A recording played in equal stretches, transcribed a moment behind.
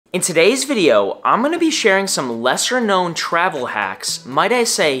In today's video, I'm going to be sharing some lesser known travel hacks, might I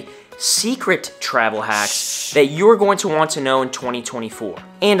say secret travel hacks, that you're going to want to know in 2024.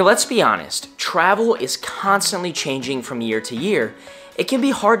 And let's be honest, travel is constantly changing from year to year. It can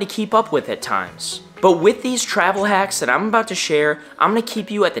be hard to keep up with at times. But with these travel hacks that I'm about to share, I'm going to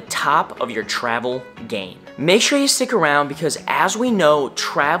keep you at the top of your travel game. Make sure you stick around because as we know,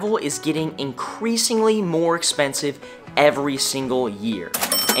 travel is getting increasingly more expensive every single year.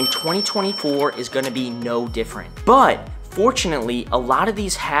 And 2024 is going to be no different. But fortunately, a lot of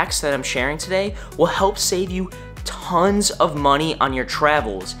these hacks that I'm sharing today will help save you tons of money on your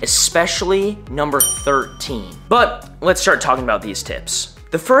travels, especially number 13. But let's start talking about these tips.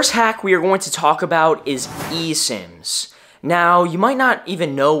 The first hack we are going to talk about is eSIMs. Now, you might not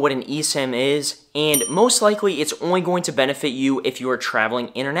even know what an eSIM is, and most likely it's only going to benefit you if you are traveling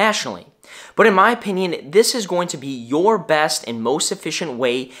internationally. But in my opinion, this is going to be your best and most efficient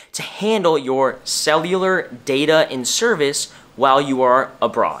way to handle your cellular data and service while you are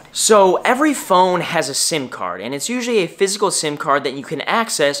abroad. So every phone has a SIM card, and it's usually a physical SIM card that you can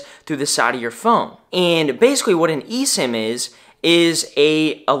access through the side of your phone. And basically what an eSIM is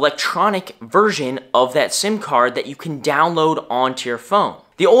a electronic version of that SIM card that you can download onto your phone.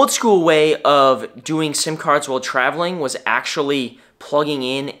 The old school way of doing SIM cards while traveling was actually plugging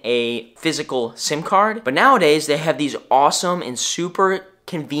in a physical SIM card, but nowadays they have these awesome and super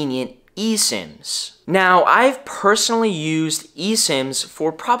convenient eSIMs. Now, I've personally used eSIMs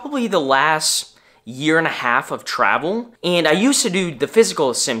for probably the last year and a half of travel, and I used to do the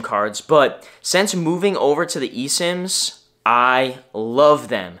physical SIM cards, but since moving over to the eSIMs, I love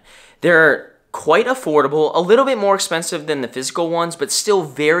them. They're quite affordable, a little bit more expensive than the physical ones, but still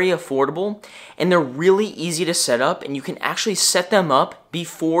very affordable, and they're really easy to set up, and you can actually set them up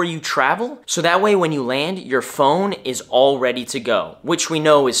before you travel, so that way when you land, your phone is all ready to go, which we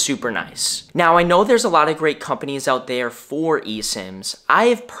know is super nice. Now, I know there's a lot of great companies out there for eSIMs. I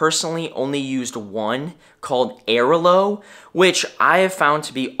have personally only used one called Airalo, which I have found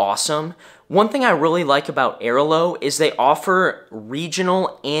to be awesome. One thing I really like about Airalo is they offer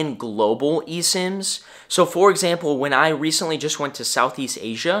regional and global eSIMs. So for example, when I recently just went to Southeast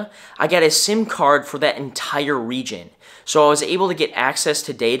Asia, I got a SIM card for that entire region. So I was able to get access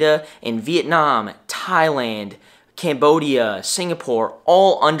to data in Vietnam, Thailand, Cambodia, Singapore,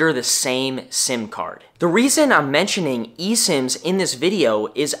 all under the same SIM card. The reason I'm mentioning eSIMs in this video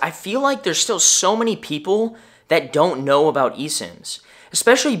is I feel like there's still so many people that don't know about eSIMs.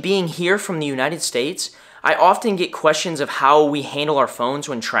 Especially being here from the United States, I often get questions of how we handle our phones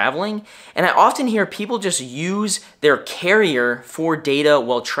when traveling, and I often hear people just use their carrier for data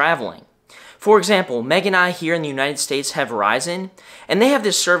while traveling. For example, Meg and I here in the United States have Verizon, and they have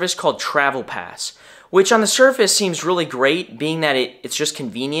this service called Travel Pass, which on the surface seems really great, being that it's just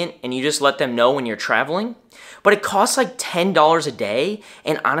convenient and you just let them know when you're traveling. But it costs like $10 a day,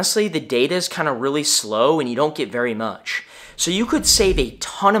 and honestly, the data is kind of really slow and you don't get very much. So you could save a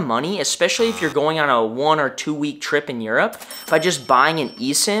ton of money, especially if you're going on a 1 or 2 week trip in Europe, by just buying an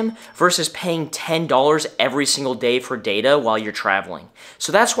eSIM versus paying $10 every single day for data while you're traveling.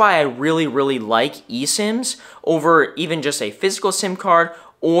 So that's why I really like eSIMs over even just a physical SIM card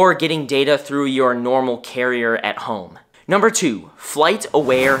or getting data through your normal carrier at home. Number 2,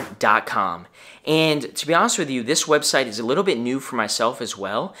 FlightAware.com. And to be honest with you, this website is a little bit new for myself as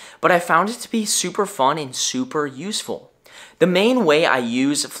well, but I found it to be super fun and super useful. The main way I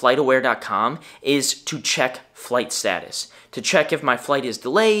use FlightAware.com is to check flight status, to check if my flight is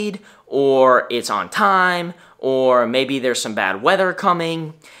delayed, or it's on time, or maybe there's some bad weather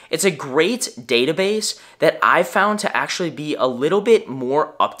coming. It's a great database that I found to actually be a little bit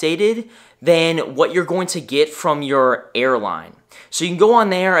more updated than what you're going to get from your airline. So you can go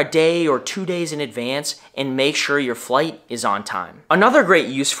on there a day or 2 days in advance and make sure your flight is on time. Another great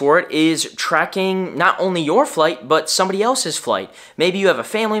use for it is tracking not only your flight, but somebody else's flight. Maybe you have a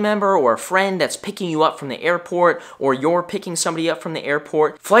family member or a friend that's picking you up from the airport, or you're picking somebody up from the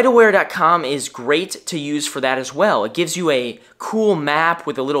airport. FlightAware.com is great to use for that as well. It gives you a cool map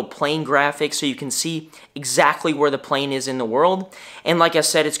with a little plane graphic so you can see exactly where the plane is in the world. And like I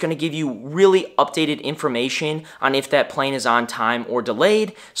said, it's going to give you really updated information on if that plane is on time or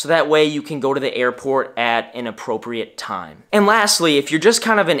delayed, so that way you can go to the airport at an appropriate time. And lastly, if you're just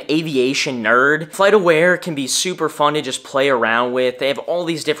kind of an aviation nerd, FlightAware can be super fun to just play around with. They have all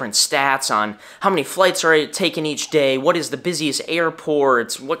these different stats on how many flights are taken each day, what is the busiest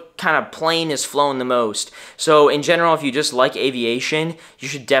airports, what kind of plane is flown the most. So in general, if you just like aviation, you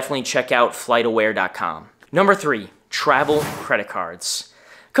should definitely check out FlightAware.com. Number 3, travel credit cards.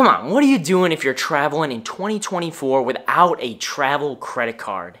 Come on, what are you doing if you're traveling in 2024 without a travel credit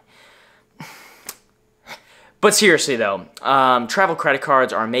card? But seriously though, travel credit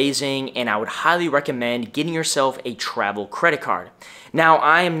cards are amazing, and I would highly recommend getting yourself a travel credit card. Now,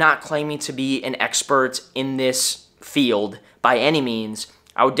 I am not claiming to be an expert in this field by any means.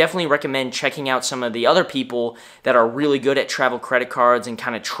 I would definitely recommend checking out some of the other people that are really good at travel credit cards and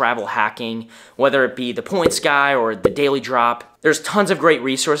kind of travel hacking, whether it be the Points Guy or the Daily Drop. There's tons of great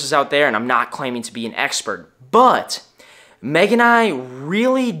resources out there, and I'm not claiming to be an expert. But Meg and I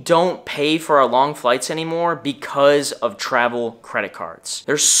really don't pay for our long flights anymore because of travel credit cards.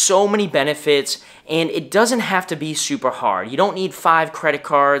 There's so many benefits, and it doesn't have to be super hard. You don't need 5 credit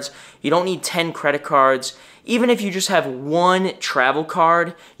cards. You don't need 10 credit cards. Even if you just have one travel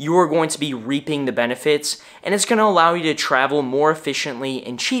card, you are going to be reaping the benefits, and it's going to allow you to travel more efficiently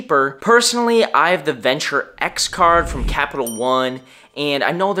and cheaper. Personally, I have the Venture X card from Capital One, and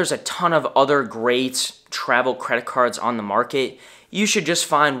I know there's a ton of other great travel credit cards on the market. You should just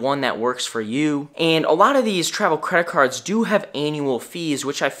find one that works for you. And a lot of these travel credit cards do have annual fees,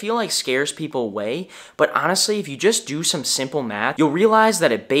 which I feel like scares people away. But honestly, if you just do some simple math, you'll realize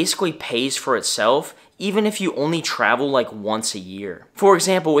that it basically pays for itself, even if you only travel like once a year. For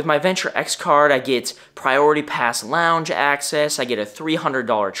example, with my Venture X card, I get Priority Pass Lounge access, I get a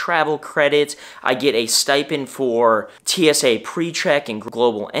 $300 travel credit, I get a stipend for TSA PreCheck and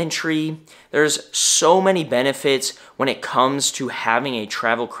Global Entry. There's so many benefits when it comes to having a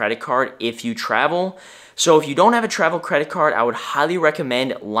travel credit card if you travel. So if you don't have a travel credit card, I would highly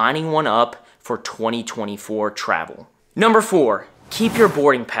recommend lining one up for 2024 travel. Number 4. Keep your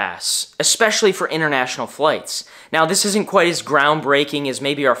boarding pass, especially for international flights. Now, this isn't quite as groundbreaking as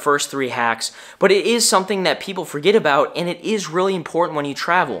maybe our first 3 hacks, but it is something that people forget about, and it is really important when you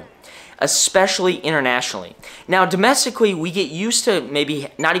travel, especially internationally. Now, domestically, we get used to maybe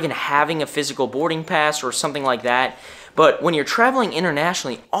not even having a physical boarding pass or something like that, but when you're traveling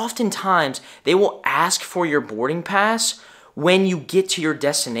internationally, oftentimes they will ask for your boarding pass when you get to your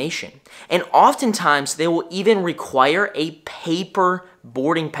destination. And oftentimes, they will even require a paper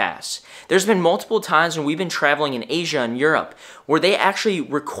boarding pass. There's been multiple times when we've been traveling in Asia and Europe where they actually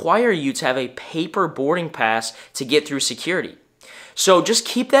require you to have a paper boarding pass to get through security. So just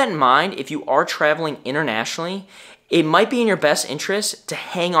keep that in mind if you are traveling internationally. It might be in your best interest to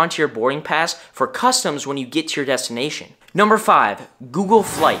hang on to your boarding pass for customs when you get to your destination. Number 5, Google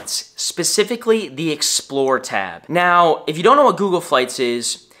Flights, specifically the Explore tab. Now, if you don't know what Google Flights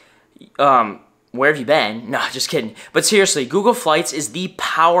is, where have you been? No, just kidding. But seriously, Google Flights is the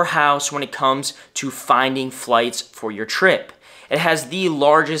powerhouse when it comes to finding flights for your trip. It has the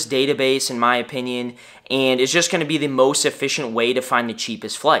largest database, in my opinion, and it's just going to be the most efficient way to find the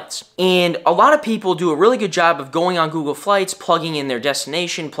cheapest flights. And a lot of people do a really good job of going on Google Flights, plugging in their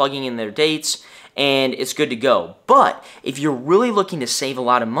destination, plugging in their dates, and it's good to go. But if you're really looking to save a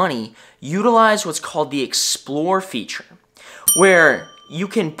lot of money, utilize what's called the Explore feature, where you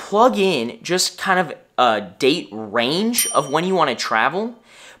can plug in just kind of a date range of when you want to travel,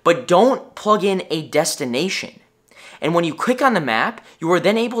 but don't plug in a destination. And when you click on the map, you are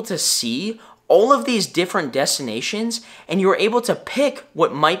then able to see all of these different destinations, and you're able to pick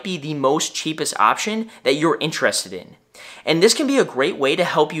what might be the most cheapest option that you're interested in. And this can be a great way to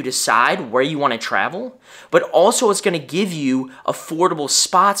help you decide where you want to travel, but also it's going to give you affordable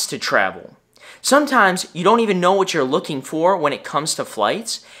spots to travel. Sometimes you don't even know what you're looking for when it comes to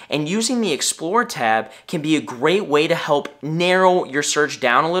flights, and using the Explore tab can be a great way to help narrow your search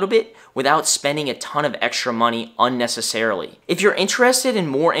down a little bit without spending a ton of extra money unnecessarily. If you're interested in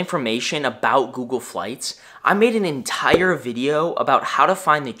more information about Google Flights, I made an entire video about how to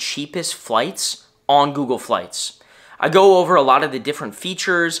find the cheapest flights on Google Flights. I go over a lot of the different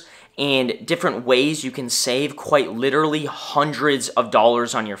features and different ways you can save quite literally hundreds of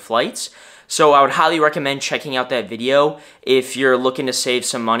dollars on your flights. So I would highly recommend checking out that video if you're looking to save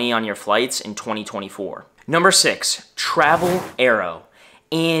some money on your flights in 2024. Number 6, Travel Arrow.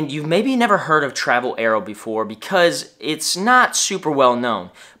 And you've maybe never heard of Travel Arrow before because it's not super well known,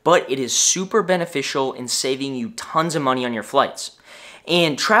 but it is super beneficial in saving you tons of money on your flights.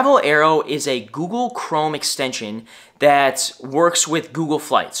 And Travel Arrow is a Google Chrome extension that works with Google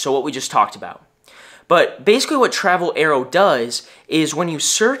Flights, so what we just talked about. But basically what Travel Arrow does is when you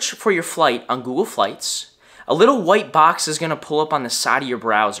search for your flight on Google Flights, a little white box is going to pull up on the side of your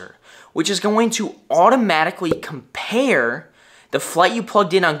browser, which is going to automatically compare the flight you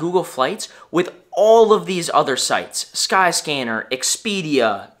plugged in on Google Flights with all of these other sites, Skyscanner,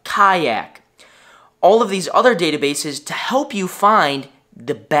 Expedia, Kayak, all of these other databases to help you find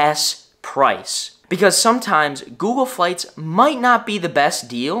the best price. Because sometimes Google Flights might not be the best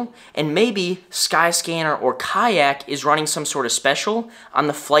deal, and maybe Skyscanner or Kayak is running some sort of special on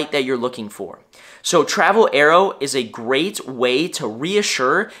the flight that you're looking for. So Travel Arrow is a great way to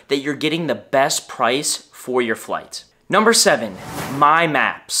reassure that you're getting the best price for your flight. Number 7, My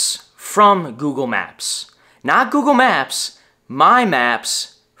Maps from Google Maps. Not Google Maps, My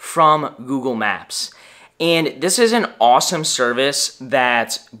Maps from Google Maps. And this is an awesome service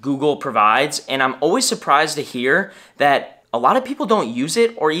that Google provides, and I'm always surprised to hear that a lot of people don't use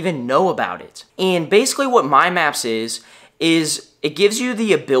it or even know about it. And basically what My Maps is it gives you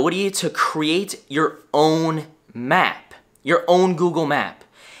the ability to create your own map, your own Google map.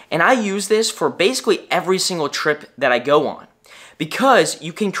 And I use this for basically every single trip that I go on, because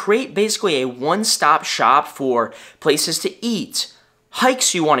you can create basically a one-stop shop for places to eat,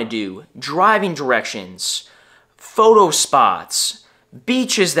 hikes you want to do, driving directions, photo spots,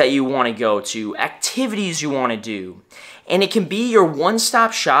 beaches that you want to go to, activities you want to do. And it can be your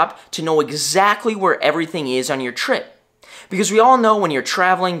one-stop shop to know exactly where everything is on your trip. Because we all know when you're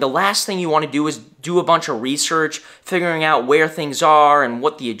traveling, the last thing you want to do is do a bunch of research, figuring out where things are and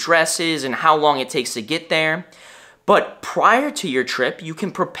what the address is and how long it takes to get there. But prior to your trip, you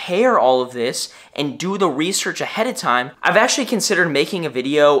can prepare all of this and do the research ahead of time. I've actually considered making a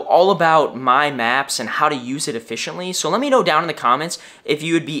video all about My Maps and how to use it efficiently. So let me know down in the comments if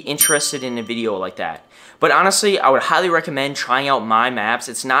you would be interested in a video like that. But honestly, I would highly recommend trying out My Maps.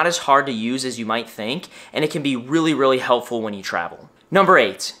 It's not as hard to use as you might think, and it can be really, really helpful when you travel. Number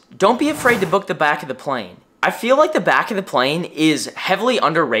 8, don't be afraid to book the back of the plane. I feel like the back of the plane is heavily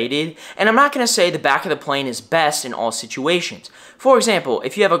underrated, and I'm not going to say the back of the plane is best in all situations. For example,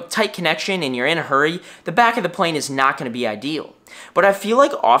 if you have a tight connection and you're in a hurry, the back of the plane is not going to be ideal. But I feel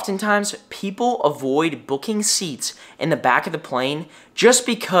like oftentimes people avoid booking seats in the back of the plane just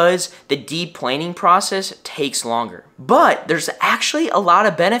because the deplaning process takes longer. But there's actually a lot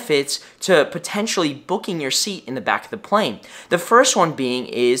of benefits to potentially booking your seat in the back of the plane. The first one being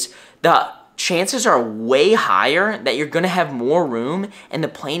is the chances are way higher that you're going to have more room and the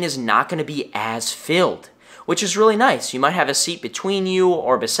plane is not going to be as filled, which is really nice. You might have a seat between you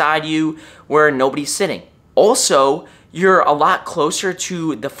or beside you where nobody's sitting. Also, you're a lot closer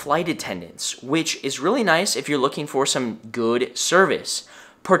to the flight attendants, which is really nice if you're looking for some good service,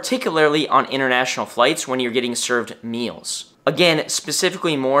 particularly on international flights when you're getting served meals. Again,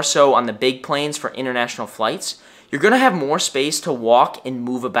 specifically more so on the big planes for international flights, you're going to have more space to walk and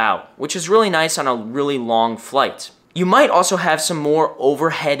move about, which is really nice on a really long flight. You might also have some more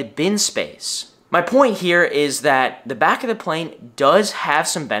overhead bin space. My point here is that the back of the plane does have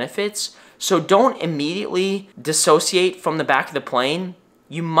some benefits, so don't immediately dissociate from the back of the plane.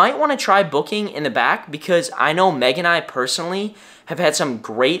 You might want to try booking in the back, because I know Meg and I personally have had some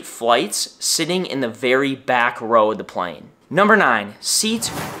great flights sitting in the very back row of the plane. Number 9,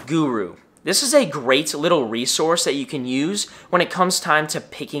 SeatGuru. This is a great little resource that you can use when it comes time to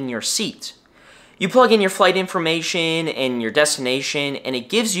picking your seat. You plug in your flight information and your destination, and it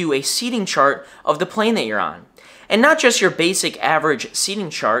gives you a seating chart of the plane that you're on. And not just your basic average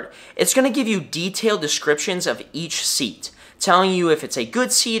seating chart, it's going to give you detailed descriptions of each seat, telling you if it's a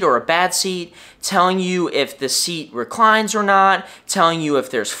good seat or a bad seat, telling you if the seat reclines or not, telling you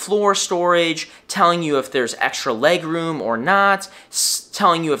if there's floor storage, telling you if there's extra leg room or not,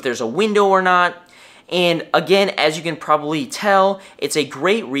 telling you if there's a window or not. And again, as you can probably tell, it's a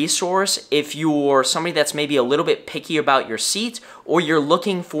great resource if you're somebody that's maybe a little bit picky about your seat, or you're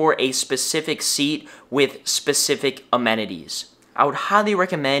looking for a specific seat with specific amenities. I would highly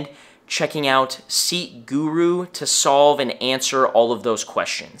recommend checking out SeatGuru to solve and answer all of those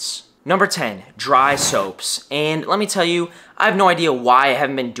questions. Number 10, dry soaps. And let me tell you, I have no idea why I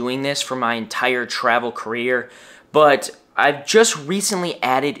haven't been doing this for my entire travel career, but I've just recently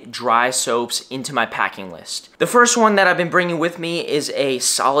added dry soaps into my packing list. The first one that I've been bringing with me is a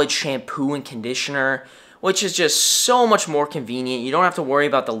solid shampoo and conditioner, which is just so much more convenient. You don't have to worry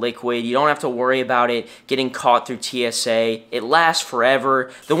about the liquid. You don't have to worry about it getting caught through TSA. It lasts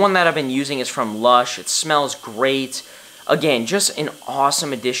forever. The one that I've been using is from Lush. It smells great. Again, just an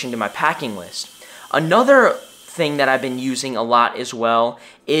awesome addition to my packing list. Another thing that I've been using a lot as well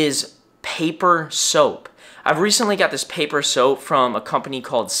is paper soap. I've recently got this paper soap from a company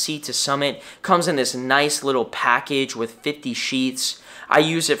called Sea to Summit. Comes in this nice little package with 50 sheets. I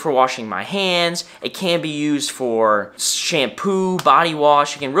use it for washing my hands. It can be used for shampoo, body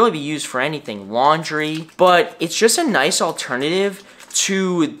wash. It can really be used for anything, laundry. But it's just a nice alternative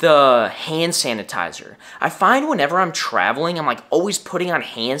to the hand sanitizer. I find whenever I'm traveling, I'm like always putting on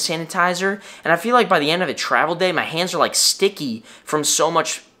hand sanitizer, and I feel like by the end of a travel day, my hands are like sticky from so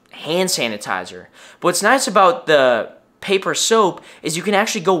much hand sanitizer. But what's nice about the paper soap is you can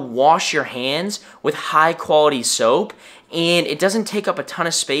actually go wash your hands with high quality soap, and it doesn't take up a ton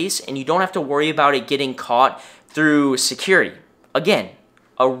of space, and you don't have to worry about it getting caught through security. Again,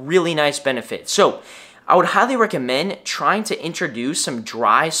 a really nice benefit. So I would highly recommend trying to introduce some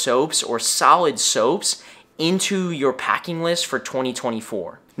dry soaps or solid soaps into your packing list for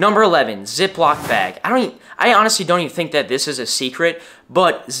 2024. Number 11, Ziploc bag. I honestly don't even think that this is a secret,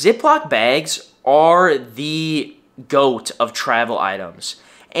 but Ziploc bags are the GOAT of travel items.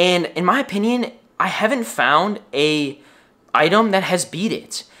 And in my opinion, I haven't found a item that has beat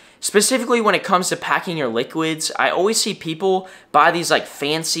it. Specifically when it comes to packing your liquids, I always see people buy these like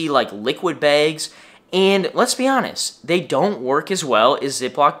fancy like liquid bags, and let's be honest, they don't work as well as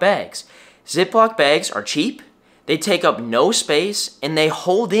Ziploc bags. Ziploc bags are cheap, they take up no space, and they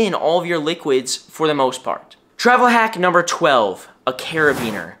hold in all of your liquids for the most part. Travel hack number 12, a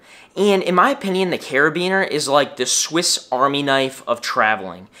carabiner. And in my opinion, the carabiner is like the Swiss Army knife of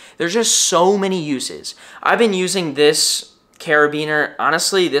traveling. There's just so many uses. I've been using this carabiner.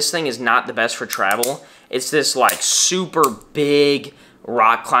 Honestly, this thing is not the best for travel. It's this like super big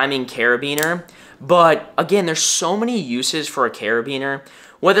rock climbing carabiner. But again, there's so many uses for a carabiner.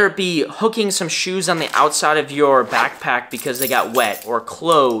 Whether it be hooking some shoes on the outside of your backpack because they got wet, or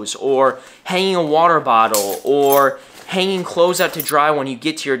clothes, or hanging a water bottle, or hanging clothes out to dry when you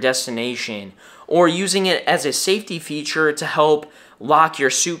get to your destination, or using it as a safety feature to help lock your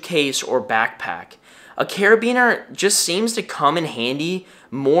suitcase or backpack. A carabiner just seems to come in handy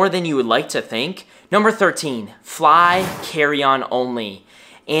more than you would like to think. Number 13, fly carry-on only.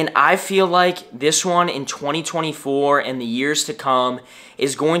 And I feel like this one in 2024 and the years to come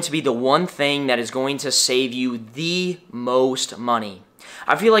is going to be the one thing that is going to save you the most money.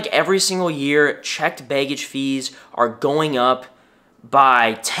 I feel like every single year, checked baggage fees are going up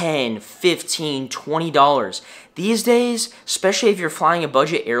by $10, $15, $20. These days, especially if you're flying a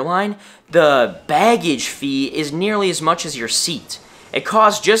budget airline, the baggage fee is nearly as much as your seat. It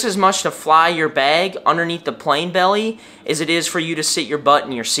costs just as much to fly your bag underneath the plane belly as it is for you to sit your butt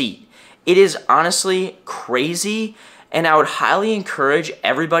in your seat. It is honestly crazy, and I would highly encourage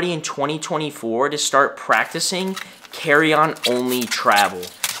everybody in 2024 to start practicing carry-on only travel.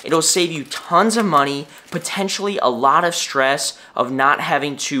 It'll save you tons of money, potentially a lot of stress of not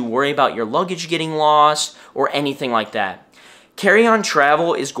having to worry about your luggage getting lost or anything like that. Carry-on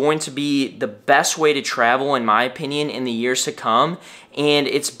travel is going to be the best way to travel, in my opinion, in the years to come, and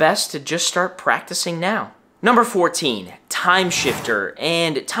it's best to just start practicing now. Number 14, Timeshifter.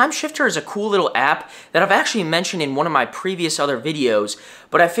 And Timeshifter is a cool little app that I've actually mentioned in one of my previous other videos,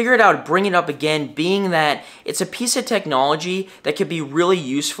 but I figured I would bring it up again, being that it's a piece of technology that could be really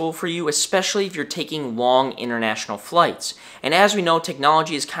useful for you, especially if you're taking long international flights. And as we know,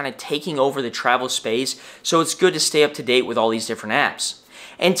 technology is kind of taking over the travel space, so it's good to stay up to date with all these different apps.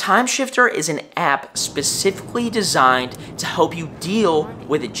 And Timeshifter is an app specifically designed to help you deal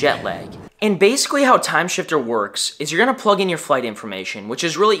with jet lag. And basically how Timeshifter works is you're going to plug in your flight information, which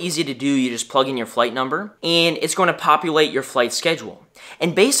is really easy to do. You just plug in your flight number, and it's going to populate your flight schedule.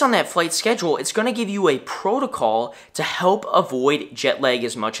 And based on that flight schedule, it's going to give you a protocol to help avoid jet lag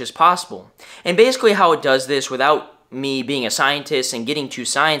as much as possible. And basically how it does this, without me being a scientist and getting too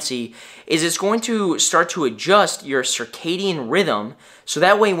sciencey, is it's going to start to adjust your circadian rhythm, so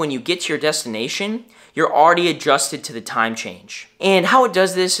that way when you get to your destination, you're already adjusted to the time change. And how it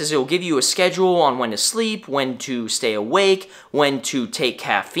does this is it will give you a schedule on when to sleep, when to stay awake, when to take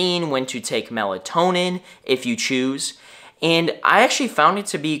caffeine, when to take melatonin, if you choose. And I actually found it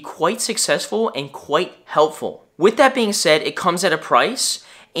to be quite successful and quite helpful. With that being said, it comes at a price,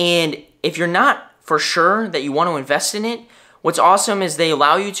 and if you're not for sure that you want to invest in it, what's awesome is they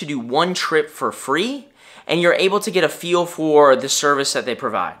allow you to do one trip for free, and you're able to get a feel for the service that they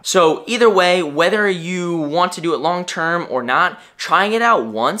provide. So either way, whether you want to do it long term or not, trying it out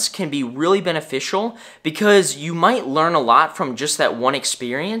once can be really beneficial, because you might learn a lot from just that one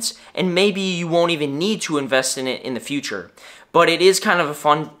experience, and maybe you won't even need to invest in it in the future. But it is kind of a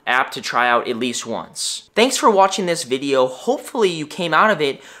fun app to try out at least once. Thanks for watching this video. Hopefully you came out of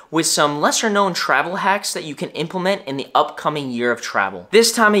it with some lesser known travel hacks that you can implement in the upcoming year of travel.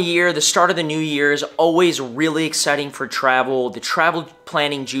 This time of year, the start of the new year, is always really exciting for travel. The travel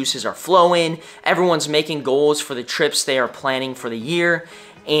planning juices are flowing. Everyone's making goals for the trips they are planning for the year,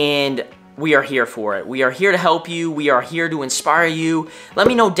 and we are here for it. We are here to help you. We are here to inspire you. Let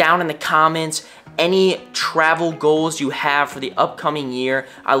me know down in the comments any travel goals you have for the upcoming year.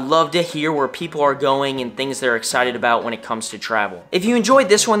 I love to hear where people are going and things they're excited about when it comes to travel. If you enjoyed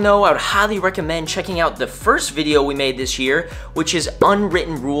this one though, I would highly recommend checking out the first video we made this year, which is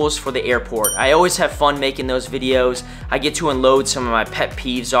unwritten rules for the airport. I always have fun making those videos. I get to unload some of my pet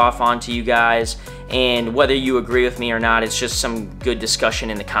peeves off onto you guys, and whether you agree with me or not, it's just some good discussion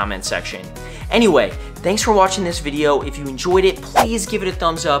in the comment section. Anyway, thanks for watching this video. If you enjoyed it, please give it a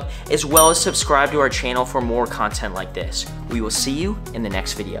thumbs up, as well as subscribe to our channel for more content like this. We will see you in the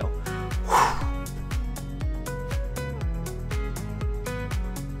next video.